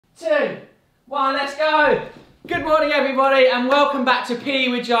2, 1, let's go. Good morning everybody and welcome back to PE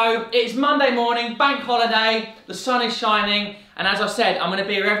with Joe. It's Monday morning, bank holiday, the sun is shining, and as I said, I'm going to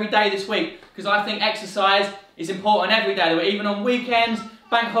be here every day this week because I think exercise is important every day, even on weekends,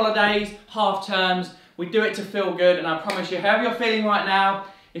 bank holidays, half terms. We do it to feel good, and I promise you, however you're feeling right now,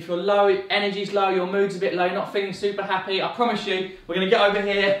 if you're low, energy's low, your mood's a bit low, you're not feeling super happy, I promise you, we're going to get over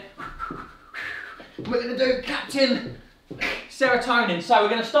here. We're going to do Captain Serotonin. So we're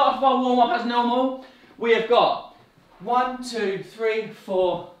going to start off our warm-up as normal. We have got 1, 2, 3,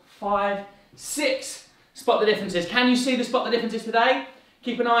 4, 5, 6 spot the differences. Can you see the spot the differences today?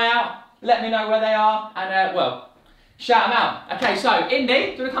 Keep an eye out, let me know where they are, and well, shout them out. Okay, so Indy,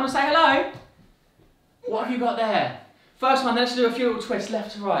 do you want to come and say hello? What have you got there? First one, let's do a few little twists,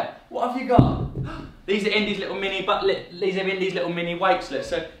 left to right. What have you got? These are Indy's little mini, weights.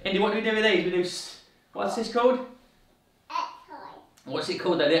 So Indy, what do we do with these? We do, what's this called? Exercise. What's it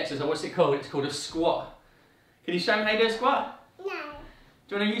called though, the exercise? What's it called? It's called a squat. Can you show me how you do a squat? No.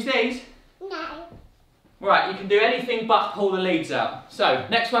 Do you want to use these? No. Right, you can do anything but pull the leads out. So,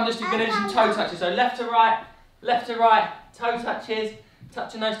 next one, just going to do some toe touches. So left to right, toe touches,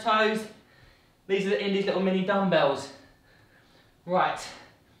 touching those toes. These are Indy's little mini dumbbells. Right,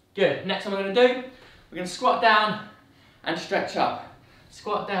 good. Next one we're going to do, we're going to squat down and stretch up.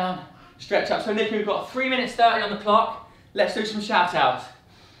 Squat down, stretch up. So Nicky, we've got 3 minutes 30 on the clock. Let's do some shout outs.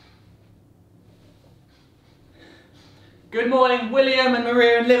 Good morning, William and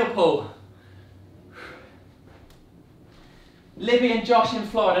Maria in Liverpool. Libby and Josh in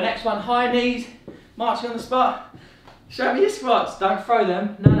Florida. Next one, high knees, marching on the spot. Show me your squats. Don't throw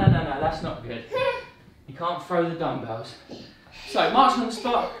them. No, that's not good. You can't throw the dumbbells. So, marching on the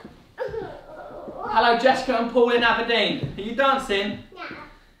spot. Hello, Jessica and Paul in Aberdeen. Are you dancing?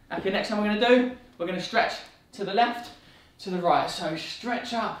 No. Okay, next one we're going to do, we're going to stretch to the left, to the right. So,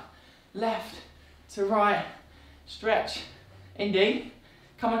 stretch up, left to right, stretch. Indy,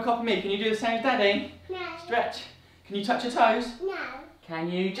 come and copy me. Can you do the same as Daddy? No. Stretch. Can you touch your toes? No. Can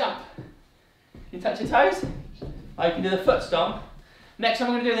you jump? Can you touch your toes? Oh, you can do the foot stomp. Next time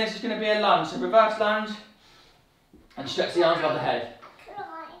I'm going to do this is going to be a lunge. So reverse lunge and stretch the arms above the head.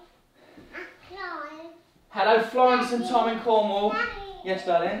 Hello Florence and Tom in Cornwall. Daddy. Yes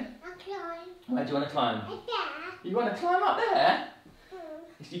darling? I Where do you want to climb? climb. You want to climb up there?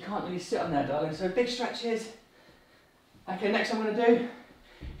 You can't really sit on there darling, so big stretches. Okay, next I'm going to do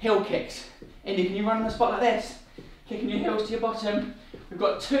heel kicks. Indy, can you run on the spot like this? Kicking your heels to your bottom. We've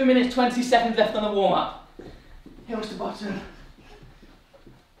got 2 minutes 20 seconds left on the warm-up. Heels to bottom.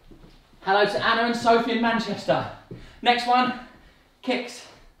 Hello to Anna and Sophie in Manchester. Next one, kicks.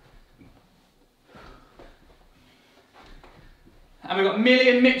 And we've got Millie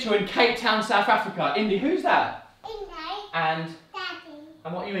and Mitchell in Cape Town, South Africa. Indy, who's that? Indy. And? Daddy.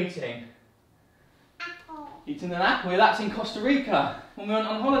 And what are you eating? Apple. Eating an apple. That's in Costa Rica when we went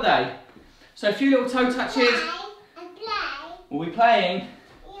on holiday. So a few little toe touches. Play. We'll be playing.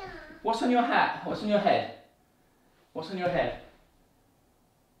 Yeah. What's on your hat? What's on your head? What's on your head?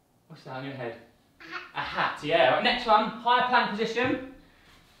 What's that on your head? A hat, yeah. Right, next one, higher plank position.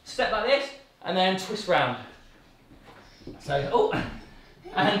 Step like this, and then twist round. So, oh,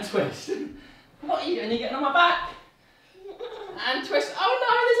 and twist. What are you doing? Are you getting on my back? And twist. Oh no,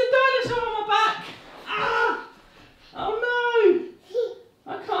 there's a dinosaur on my back. Ah! Oh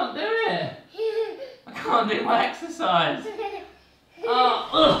no! I can't do it. I can't do my exercise.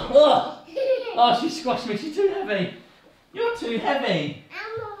 Oh, she squashed me. She's too heavy. You're too heavy.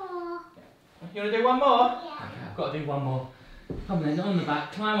 You want to do one more? Yeah. Okay, I've got to do one more. Come then, on the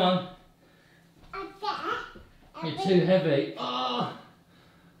back. Climb on. You're too heavy.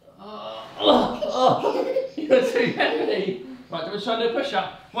 You're too heavy. Right, do we try and do a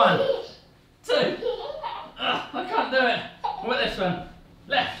push-up? 1, 2. I can't do it. What this one?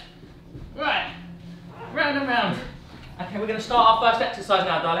 Left, right, round and round. Okay, we're going to start our first exercise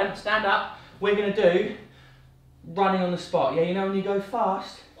now, darling. Stand up. We're going to do running on the spot. Yeah, you know when you go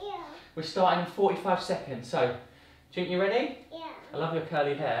fast? Yeah. We're starting in 45 seconds. So, do you think you're ready? Yeah. I love your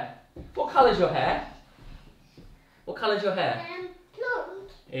curly hair. What colour's your hair? What colour's your hair? Blonde.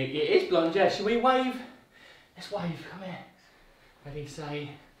 It is blonde, yeah. Shall we wave? Let's wave. Come here. Ready?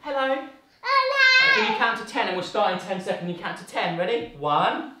 Say hello. Hello. Right, can you count to 10 and we'll start in 10 seconds. You count to 10. Ready?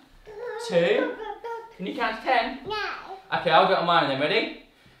 1, 2. Can you count to 10? No. Okay, I'll do it on mine then. Ready?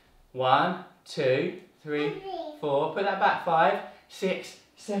 1, 2, 3, 4. Put that back. 5, 6,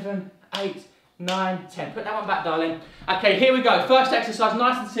 7, 8, 9, 10. Put that one back, darling. Okay, here we go. First exercise,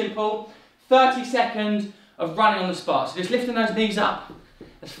 nice and simple. 30 seconds of running on the spot. So just lifting those knees up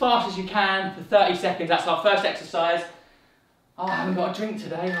as fast as you can for 30 seconds. That's our first exercise. Oh, I haven't got a drink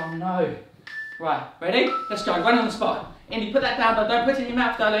today. Oh no. Right, ready? Let's go. Run on the spot. Indy, put that down, but don't put it in your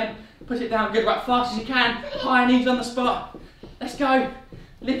mouth, darling. Put it down. Good. Right, fast as you can. High knees on the spot. Let's go.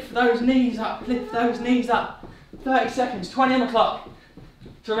 Lift those knees up. Lift those knees up. 30 seconds. 20 on the clock.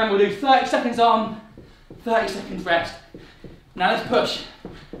 So remember, we'll do 30 seconds on, 30 seconds rest. Now let's push.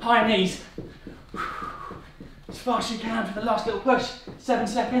 High knees. As fast as you can for the last little push. 7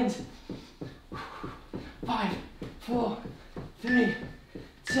 seconds. 5, 4, 3,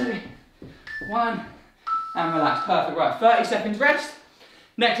 2, 1. And relax. Perfect. Right, 30 seconds rest.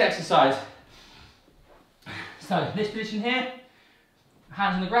 Next exercise. So this position here.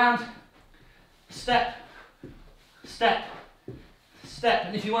 Hands on the ground. Step. Step. Step.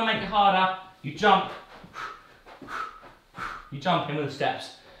 And if you want to make it harder, you jump. You jump in with the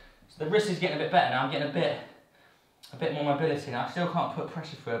steps. So the wrist is getting a bit better now. I'm getting a bit more mobility now. I still can't put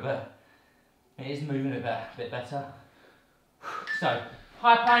pressure through it, but it is moving a bit better. So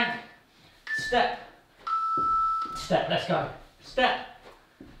high plank, step, step. Let's go. Step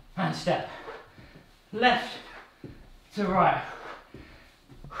and step. Left to right.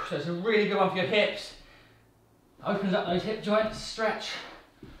 So it's a really good one for your hips. Opens up those hip joints. Stretch.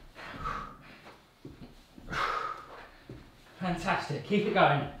 Fantastic. Keep it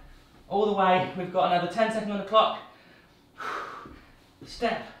going. All the way. We've got another 10 seconds on the clock.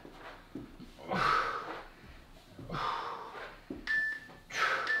 Step.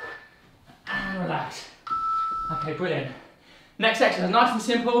 And relax. Okay, brilliant. Next exercise, nice and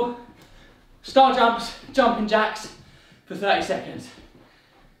simple. Star jumps, jumping jacks for 30 seconds.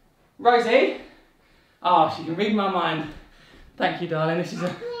 Rosie? Oh, she can read my mind. Thank you, darling. This is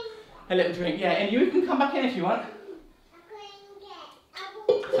a little drink. Yeah, and you can come back in if you want.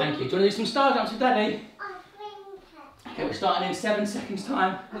 Thank you. Do you want to do some star jumps with Daddy? Okay, we're starting in 7 seconds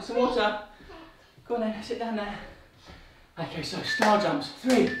time. Want some water? Go on then, sit down there. Okay, so star jumps.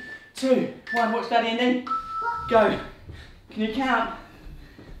 3, 2, 1. Watch Daddy and then go. Can you count?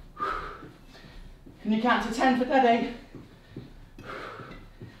 Can you count to 10 for Daddy?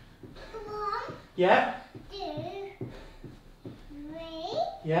 1, Yeah. 2, 3.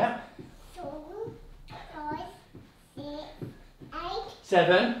 Yeah. 4, 5, 6, 8.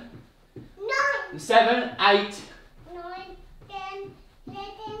 7. 9. 7, 8. 9, 10, 11,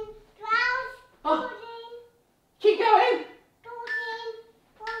 12, Oh. 14, Keep going.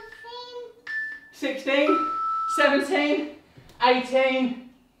 14, 16, 17, 18.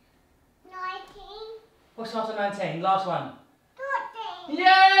 19, What's after 19? Last one. 14.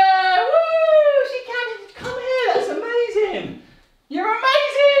 Yeah! Woo! She counted. Come here. That's amazing. You're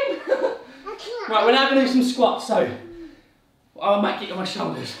amazing. Right, we're now going to do some squats. So I'll make it on my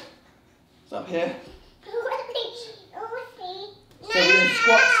shoulders. It's up here. So we're doing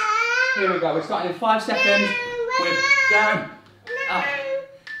squats. Here we go. We're starting in 5 seconds. With down, up,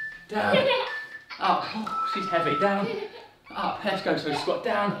 down, up. Oh, she's heavy. Down, up. Let's go. So squat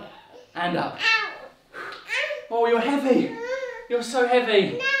down and up. Oh, you're heavy. You're so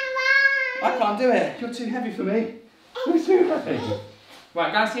heavy. I can't do it. You're too heavy for me. You're too heavy.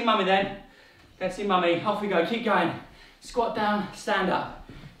 Right, go and see Mummy then. Go and see Mummy. Off we go. Keep going. Squat down, stand up.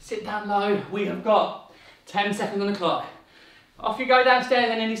 Sit down low. We have got 10 seconds on the clock. Off you go downstairs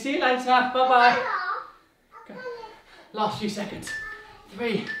and then see you later. Bye-bye. Last few seconds.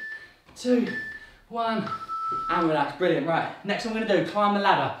 3, 2, 1. And relax. Brilliant. Right. Next one we're going to do, climb the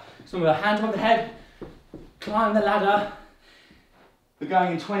ladder. So with our hands above the head, climb the ladder. We're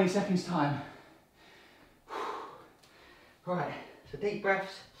going in 20 seconds time. Right. So deep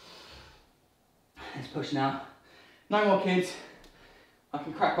breaths. Let's push now. No more kids. I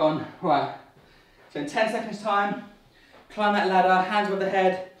can crack on. Right. So in 10 seconds time, climb that ladder, hands above the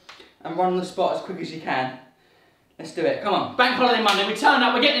head, and run on the spot as quick as you can. Let's do it. Come on. Bank holiday Monday. We turn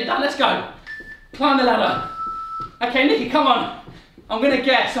up. We're getting it done. Let's go. Climb the ladder. Okay, Nikki, come on. I'm going to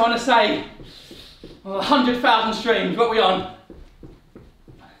guess. I want to say 100,000 streams. What are we on?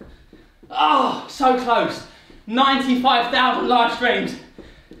 Oh, so close. 95,000 live streams.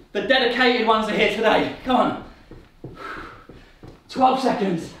 The dedicated ones are here today. Come on. 12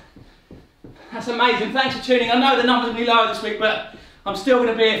 seconds. That's amazing. Thanks for tuning. I know the numbers will be lower this week, but I'm still going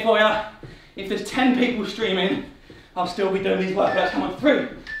to be here for you. If there's 10 people streaming, I'll still be doing these workouts. Come on, 3,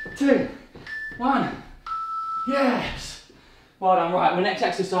 2, 1. Yes. Well done. Right, my next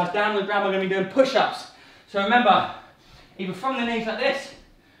exercise, down on the ground, we're going to be doing push-ups. So remember, either from the knees like this,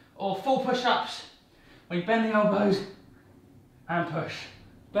 or full push-ups, where you bend the elbows and push.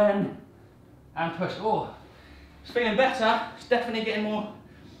 Bend and push. Oh, it's feeling better. It's definitely getting more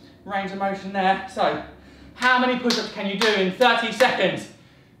range of motion there. So, how many push-ups can you do in 30 seconds?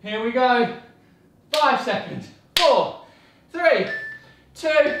 Here we go. 5 seconds. 4, 3,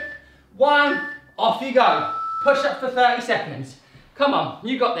 2, 1, off you go. Push up for 30 seconds. Come on,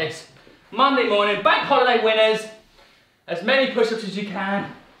 you got this. Monday morning, bank holiday winners. As many push-ups as you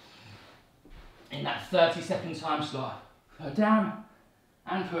can in that 30-second time slot. Go down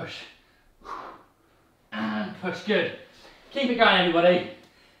and push. And push, good. Keep it going, everybody.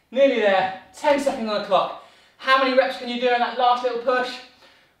 Nearly there, 10 seconds on the clock. How many reps can you do in that last little push?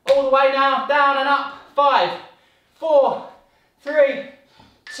 All the way now, down and up. 5, 4, 3,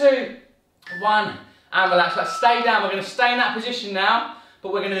 2, 1, and relax. Let's stay down. We're going to stay in that position now,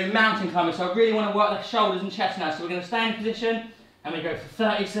 but we're going to do mountain climbing. So I really want to work the shoulders and chest now. So we're going to stay in position, and we go for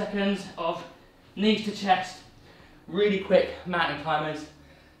 30 seconds of knees to chest. Really quick mountain climbers.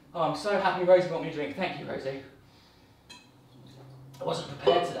 Oh, I'm so happy Rosie bought me a drink. Thank you, Rosie. I wasn't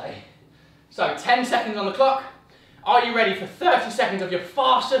prepared today. So 10 seconds on the clock. Are you ready for 30 seconds of your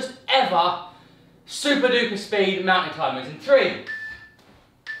fastest ever super duper speed mountain climbers? In 3,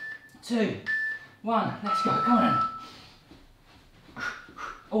 2, 1, let's go, come on in.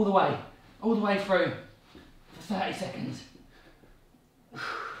 All the way through for 30 seconds.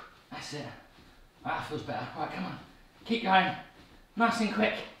 That's it. Right, that feels better. Right, come on, keep going, nice and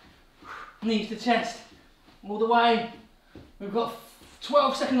quick. Knees to chest, all the way. We've got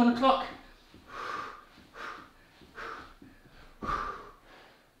 12 seconds on the clock.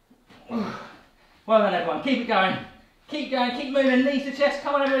 Well done, everyone. Keep it going. Keep going, keep moving. Knees to chest.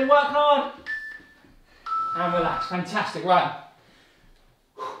 Come on, everybody, work hard. And relax. Fantastic. Right.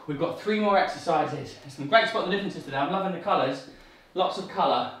 We've got 3 more exercises. There's some great spot the differences today. I'm loving the colours. Lots of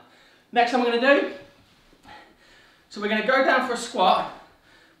colour. Next thing we're going to do, so we're going to go down for a squat.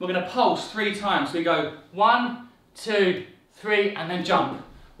 We're going to pulse 3 times. We go 1, 2, 3, and then jump.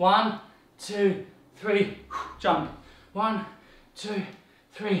 1, 2, 3, jump. 1, 2,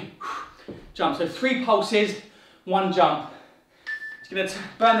 3, jump. So 3 pulses, 1 jump. It's going to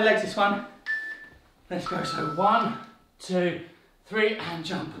burn the legs this one. Let's go. So 1, 2, 3, and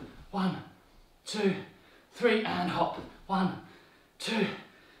jump. 1, 2, 3, and hop. 1, 2,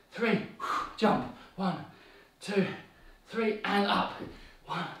 3, jump. 1, 2, 3, and up.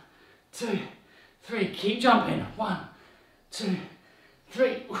 1, 2, 3, keep jumping. 1, 2,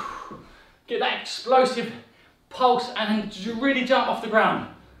 3. Get that explosive pulse and really jump off the ground.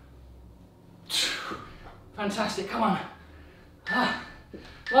 Fantastic, come on.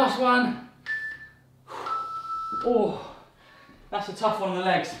 Last one. Oh, that's a tough one on the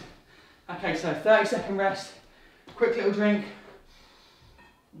legs. Okay, so 30-second rest, quick little drink.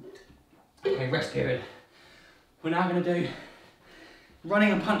 Okay, rest period. We're now going to do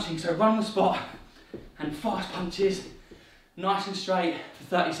running and punching, so run on the spot and fast punches, nice and straight for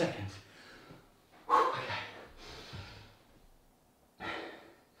 30 seconds. Okay.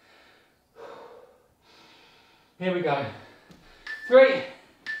 Here we go. 3,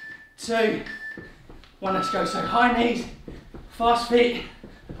 2, 1, let's go. So high knees, fast feet,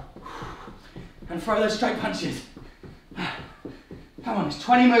 and throw those straight punches. Come on, it's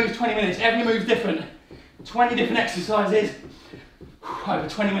 20 moves, 20 minutes. Every move's different. 20 different exercises over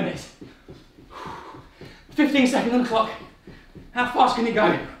 20 minutes. 15 seconds on the clock. How fast can you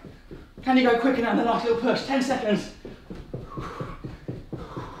go? Can you go quicker now? The last little push. 10 seconds.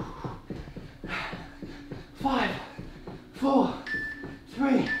 5, 4,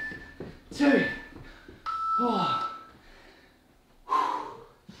 3, 2, 1.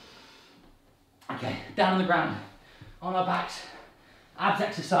 Okay, down on the ground, on our backs, abs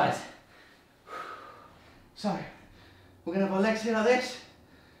exercise. So, we're going to have our legs here like this,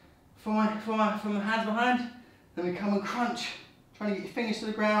 from the hands behind, then we come and crunch, trying to get your fingers to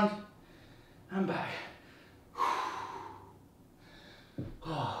the ground, and back.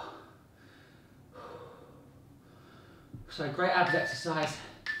 So great abs exercise,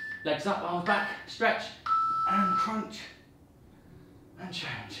 legs up, arms back, stretch, and crunch, and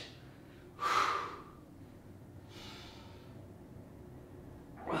change.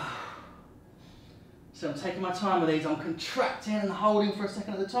 So I'm taking my time with these, I'm contracting and holding for a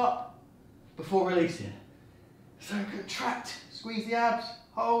second at the top before releasing. So contract, squeeze the abs,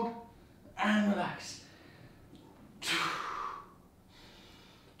 hold, and relax.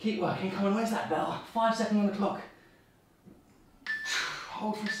 Keep working, come on, where's that bell? 5 seconds on the clock.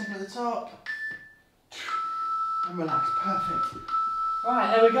 Hold for a second at the top, and relax, perfect.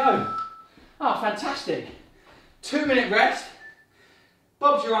 Right, there we go. Oh, fantastic. 2-minute rest.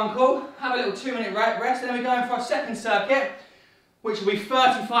 Bob's your uncle, have a little 2-minute rest, then we're going for our second circuit, which will be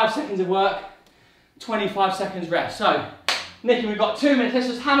 35 seconds of work, 25 seconds rest. So, Nikki, we've got 2 minutes, let's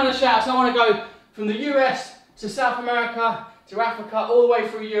just hammer the shouts. I want to go from the US to South America, to Africa, all the way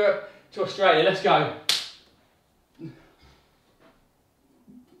through Europe to Australia. Let's go.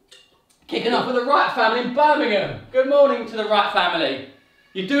 Kicking off with the Wright family in Birmingham. Good morning to the Wright family.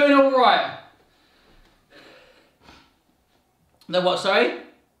 You're doing all right. The what, sorry?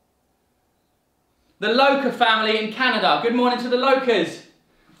 The Loca family in Canada. Good morning to the Locas.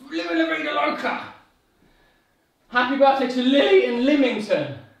 Living la vida loca. Happy birthday to Lily in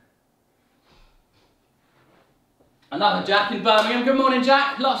Lymington. Another Jack in Birmingham. Good morning,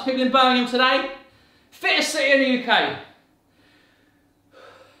 Jack. Lots of people in Birmingham today. Fittest city in the UK.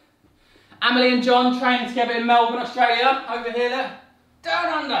 Emily and John training together in Melbourne, Australia. Over here, look.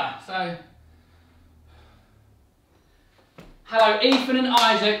 Down under. So, hello, Ethan and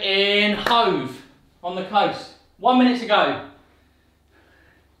Isaac in Hove on the coast. 1 minute to go.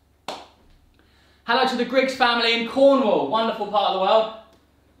 Hello to the Griggs family in Cornwall. Wonderful part of the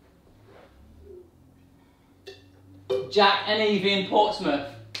world. Jack and Evie in Portsmouth.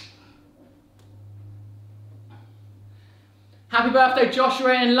 Happy birthday,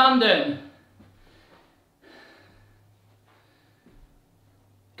 Joshua in London.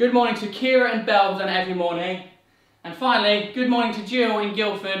 Good morning to Kira and Belle, done it every morning. And finally, good morning to Jill in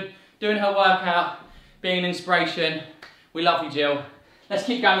Guildford, doing her workout, being an inspiration. We love you, Jill. Let's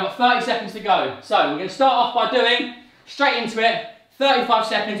keep going, we've got 30 seconds to go. So we're going to start off by doing, straight into it, 35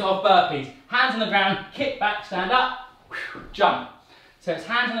 seconds of burpees. Hands on the ground, kick back, stand up, jump. So it's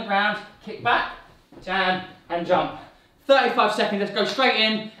hands on the ground, kick back, down and jump. 35 seconds, let's go straight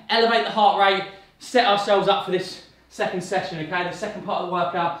in, elevate the heart rate, set ourselves up for this second session, okay? The second part of the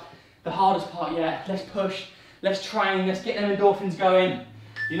workout, the hardest part yet. Let's push, let's train, let's get them endorphins going.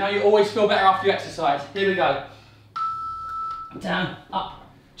 You know you always feel better after you exercise. Here we go. Down, up,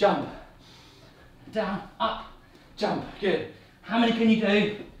 jump. Down, up, jump. Good. How many can you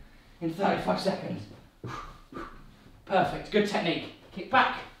do in 35 seconds? Perfect, good technique. Kick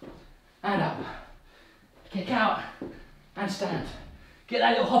back and up. Kick out and stand. Get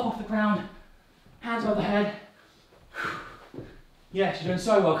that little hop off the ground. Hands over the head. Yes, you're doing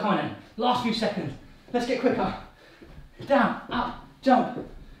so well. Come on in. Last few seconds. Let's get quicker. Down, up, jump.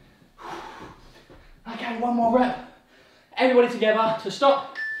 Okay, one more rep. Everybody together to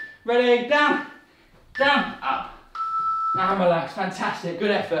stop. Ready, down, down, up. And relax. Fantastic.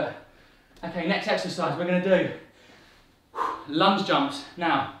 Good effort. Okay, next exercise we're going to do lunge jumps.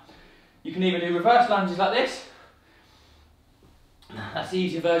 Now, you can either do reverse lunges like this. That's the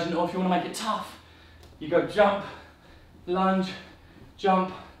easier version, or if you want to make it tough, you go jump, lunge,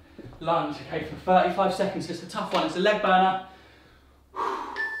 jump, lunge. Okay, for 35 seconds. It's a tough one. It's a leg burner.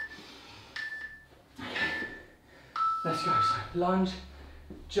 Let's go. So lunge,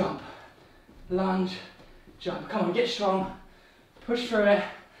 jump, lunge, jump. Come on, get strong. Push through it.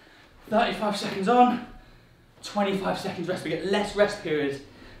 35 seconds on. 25 seconds rest. We get less rest periods.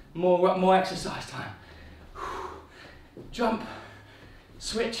 More exercise time. Jump.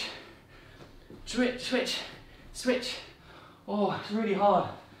 Switch. Switch. Switch. Switch. Oh, it's really hard.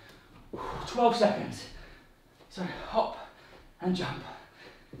 12 seconds. So hop and jump.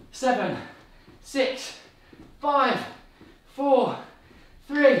 7, 6, 5, 4,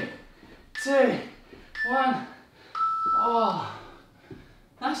 3, 2, 1. Oh,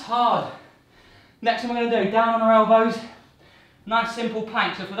 that's hard. Next one we're going to do, down on our elbows. Nice simple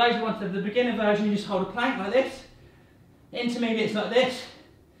plank. So for those who want the beginner version, you just hold a plank like this. Intermediates like this.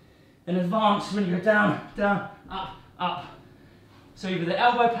 And advanced when you go down, down, up, up. So either the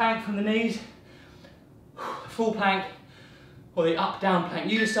elbow plank from the knees, full plank, or the up, down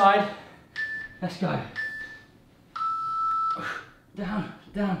plank. You decide. Let's go. Down,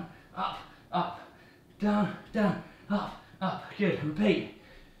 down, up, up, down, down, up, up. Good, repeat.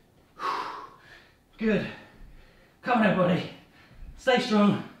 Good. Come on everybody. Stay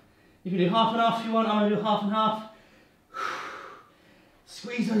strong. You can do half and half if you want. I'm going to do half and half.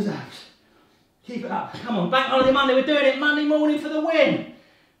 Squeeze those abs. Keep it up. Come on, Bank Holiday Monday. We're doing it Monday morning for the win.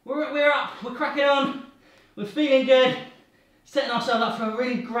 We're up. We're cracking on. We're feeling good. Setting ourselves up for a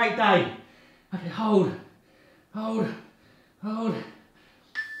really great day. Okay, hold. Hold. Hold.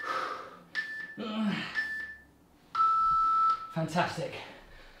 Fantastic.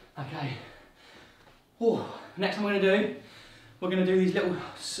 Okay. Oh, next one we're going to do these little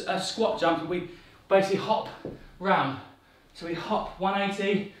squat jumps. We basically hop round. So we hop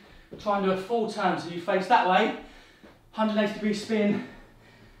 180, try and do a full turn. So you face that way, 180-degree spin,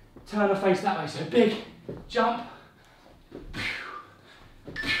 turn or face that way. So big jump.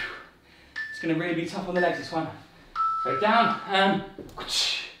 It's going to really be tough on the legs, this one. So down and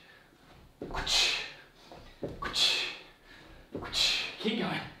keep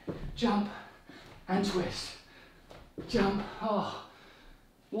going. Jump and twist. Jump. Oh,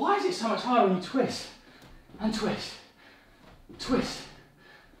 why is it so much harder when you twist and twist? Twist,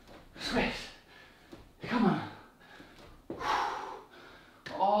 switch,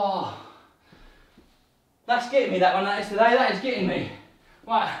 getting me, that one, that is today, that is getting me.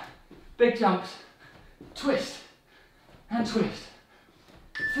 Right, big jumps, twist, and twist.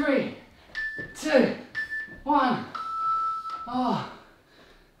 3, 2, 1. Oh,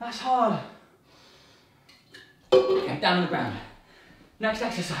 that's hard. Okay, down on the ground. Next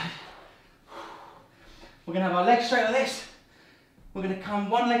exercise. We're gonna have our legs straight like this. We're gonna come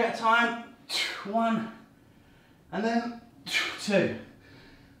one leg at a time. 1, and then 2.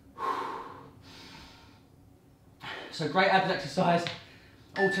 So great abs exercise,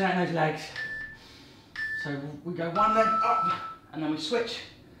 alternating those legs. So we go one leg up, and then we switch,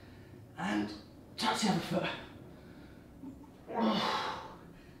 and touch the other foot.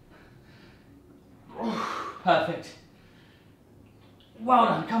 Perfect. Well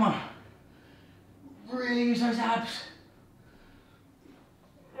done, come on. Really use those abs.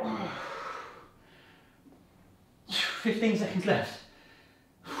 15 seconds left.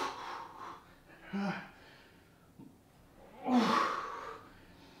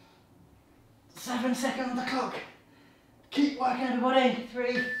 7 seconds on the clock. Keep working, everybody.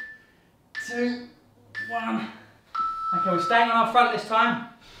 3, 2, 1. Okay, we're staying on our front this time.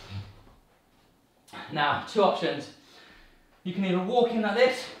 Now, 2 options. You can either walk in like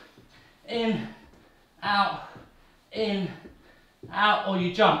this, in, out, or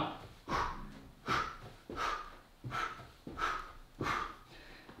you jump.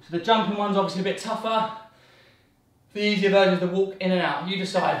 So the jumping one's obviously a bit tougher. The easier version is the walk in and out. You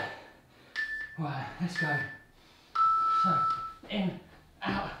decide. Right, let's go. So, in,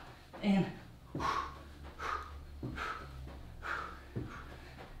 out, in.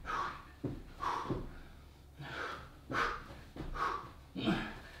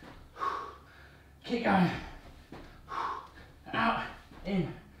 Keep going. Out,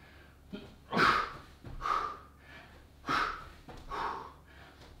 in.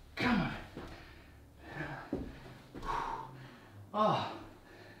 Come on. Oh,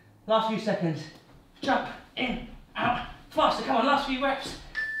 last few seconds. Jump, in, out, faster. Come on, last few reps.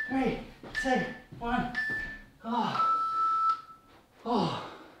 3, 2, 1. Oh. Oh.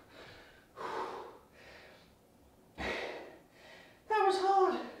 That was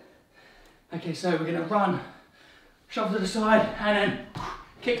hard. Okay, so we're going to run, shuffle to the side, and then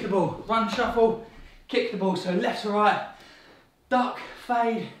kick the ball. Run, shuffle, kick the ball. So left to right, duck,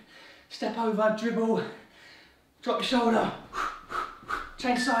 fade, step over, dribble, drop your shoulder,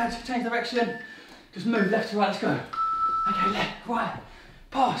 change sides, change direction, just move left to right, let's go. Okay, left, right,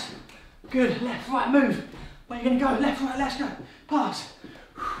 pass, good, left, right, move. Where are you going to go? Left, right, let's go, pass.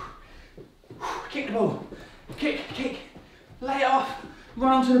 Kick the ball, kick, lay it off,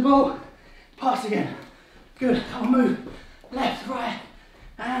 run onto the ball, pass again. Good, come on, move. Left, right,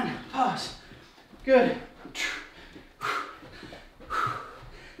 and pass. Good.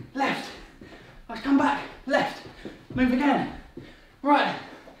 Left. Let's come back. Left. Move again. Right.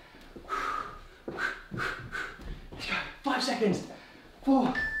 Let's go. 5 seconds.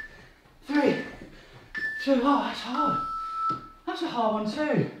 4, 3, 2. Oh, that's hard. That's a hard one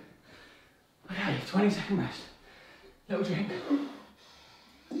too. Okay, 20-second rest. Little drink.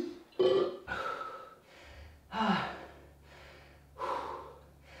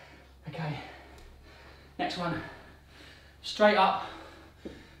 Okay, next one, straight up,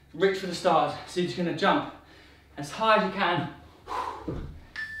 reach for the stars. So you're just going to jump as high as you can,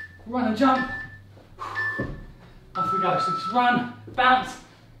 run and jump, off we go. So just run, bounce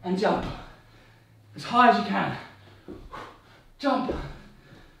and jump, as high as you can, jump,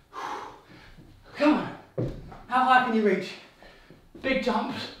 come on, how high can you reach? Big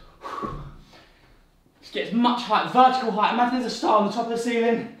jumps. Get as much height, vertical height. Imagine there's a star on the top of the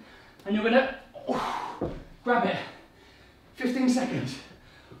ceiling and you're gonna grab it. 15 seconds.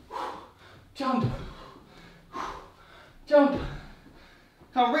 Jump. Jump.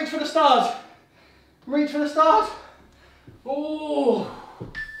 Come on, reach for the stars. Reach for the stars. Oh.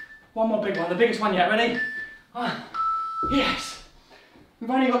 One more big one, the biggest one yet. Ready? 1. Yes. We've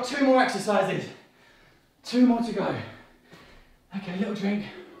only got 2 more exercises. 2 more to go. Okay, little drink.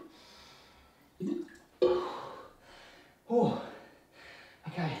 Oh.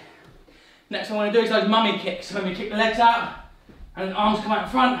 Okay. Next I want to do is those mummy kicks. So when we kick the legs out and then arms come out in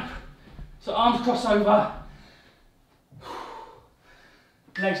front. So arms cross over.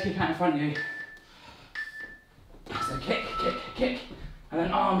 Legs kick out in front of you. So kick, and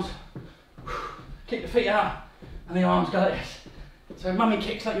then arms. Kick the feet out and the arms go like this. So mummy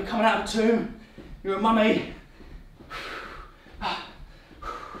kicks like you're coming out of a tomb. You're a mummy.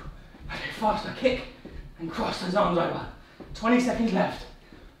 Okay, faster, kick and cross those arms over. 20 seconds left.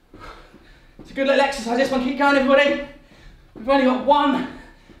 It's a good little exercise, this one. Keep going, everybody. We've only got 1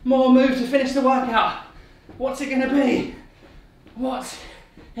 more move to finish the workout. What's it gonna be? What's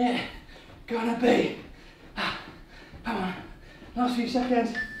it gonna be? Come on, last few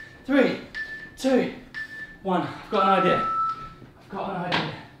seconds. 3, 2, 1. I've got an idea. I've got an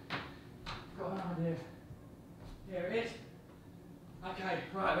idea. I've got an idea. Here it is. Okay,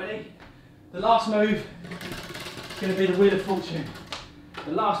 right, ready? The last move is going to be the Wheel of Fortune.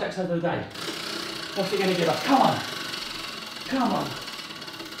 The last exercise of the day. What's it going to give us? Come on. Come on.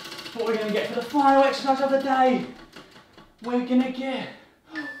 What are we going to get for the final exercise of the day? We're going to get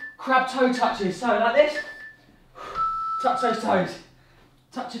crab toe touches. So like this. Touch those toes.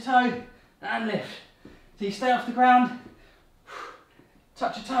 Touch your toe and lift. So you stay off the ground.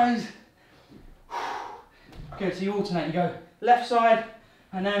 Touch your toes. Good, so you alternate. You go left side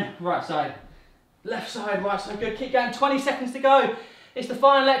and then right side. Left side, right side. Good, keep going. 20 seconds to go. It's the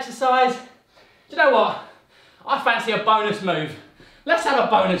final exercise. Do you know what? I fancy a bonus move. Let's have a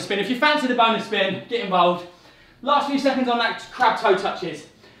bonus spin. If you fancy the bonus spin, get involved. Last few seconds on that crab toe touches.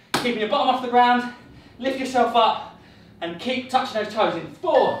 Keeping your bottom off the ground, lift yourself up and keep touching those toes in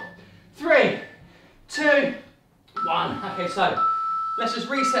 4, 3, 2, 1. Okay, so let's just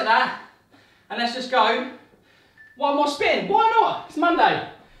reset that and let's just go. One more spin. Why not? It's Monday.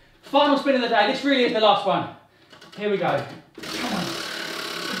 Final spin of the day. This really is the last one. Here we go. Come on.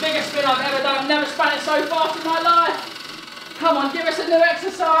 The biggest spin I've ever done. I've never spun it so fast in my life. Come on, give us a new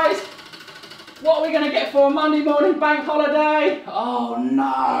exercise. What are we going to get for a Monday morning bank holiday? Oh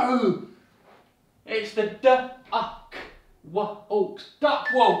no. It's the duck walks. Duck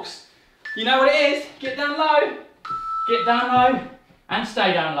walks. You know what it is? Get down low. Get down low and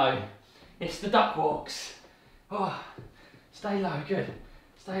stay down low. It's the duck walks. Oh, stay low, good.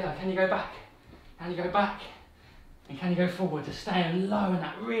 Stay low. Can you go back? Can you go back? And can you go forward? Just staying low and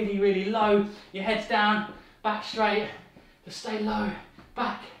that really, really low. Your head's down, back straight. Just stay low,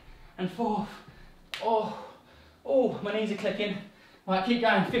 back and forth. Oh, my knees are clicking. Right, keep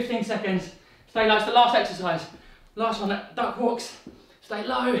going. 15 seconds. Stay low. It's the last exercise. Last one, that duck walks. Stay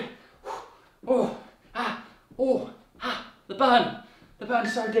low. The burn. The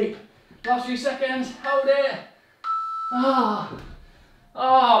burn's so deep. Last few seconds. Hold it.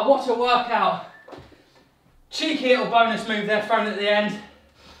 What a workout. Cheeky little bonus move there thrown at the end.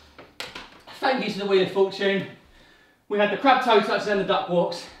 Thank you to the Wheel of Fortune. We had the crab toe touches and the duck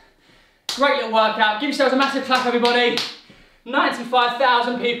walks. Great little workout. Give yourselves a massive clap, everybody.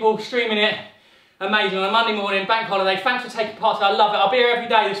 95,000 people streaming it. Amazing on a Monday morning, bank holiday. Thanks for taking part. I love it. I'll be here every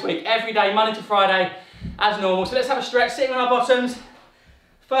day this week. Every day, Monday to Friday, as normal. So let's have a stretch, sitting on our bottoms.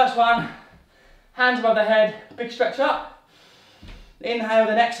 First one, hands above the head, big stretch up. Inhale,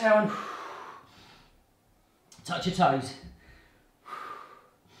 then exhale and touch your toes.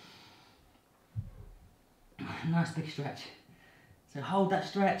 Nice big stretch. So hold that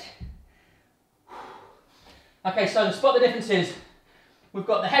stretch. Okay, so to spot the differences, we've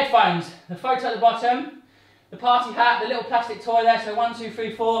got the headphones, the photo at the bottom, the party hat, the little plastic toy there, so 1, 2,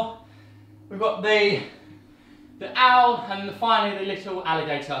 3, 4. We've got the owl and finally the little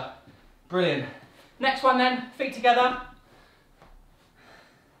alligator. Brilliant. Next one then, feet together.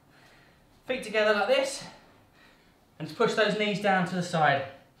 Feet together like this. And just push those knees down to the side.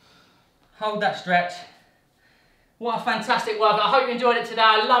 Hold that stretch. What a fantastic workout. I hope you enjoyed it today.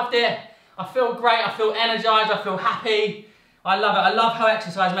 I loved it. I feel great. I feel energized. I feel happy. I love it. I love how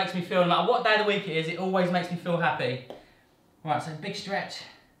exercise makes me feel. No matter what day of the week it is, it always makes me feel happy. Right, so big stretch.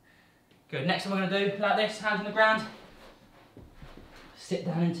 Good. Next one we're going to do like this, hands on the ground. Sit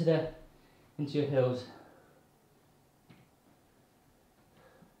down into your heels.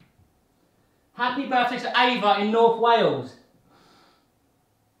 Happy birthday to Ava in North Wales.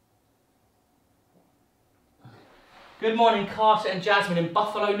 Good morning, Carter and Jasmine in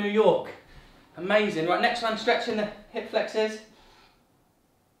Buffalo, New York. Amazing. Right, next one, stretching the hip flexors.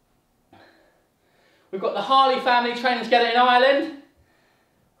 We've got the Harley family training together in Ireland.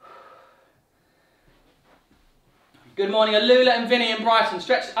 Good morning, Alula and Vinny in Brighton.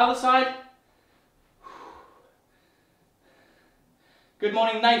 Stretch the other side. Good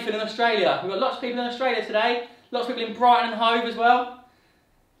morning, Nathan in Australia. We've got lots of people in Australia today. Lots of people in Brighton and Hove as well.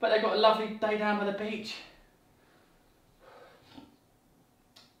 But they've got a lovely day down by the beach.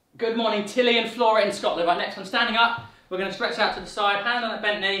 Good morning, Tilly and Flora in Scotland. Right, next one, standing up. We're going to stretch out to the side, hand on that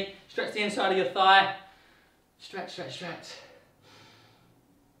bent knee, stretch the inside of your thigh. Stretch, stretch, stretch.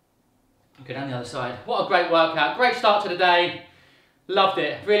 Go down the other side. What a great workout. Great start to the day. Loved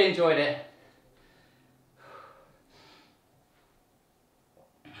it. Really enjoyed it.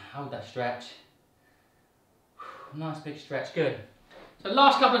 Hold that stretch. Nice big stretch. Good. So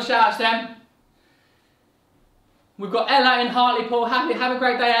last couple of shout outs then. We've got Ella in Hartlepool. Have a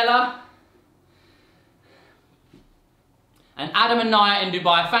great day, Ella. and Adam and Naya in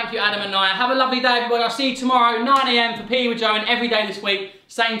Dubai. Thank you, Adam and Naya. Have a lovely day, everybody. I'll see you tomorrow, 9 AM for PE with Joe, and every day this week,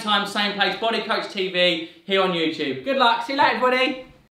 same time, same place, Body Coach TV here on YouTube. Good luck. See you later, everybody.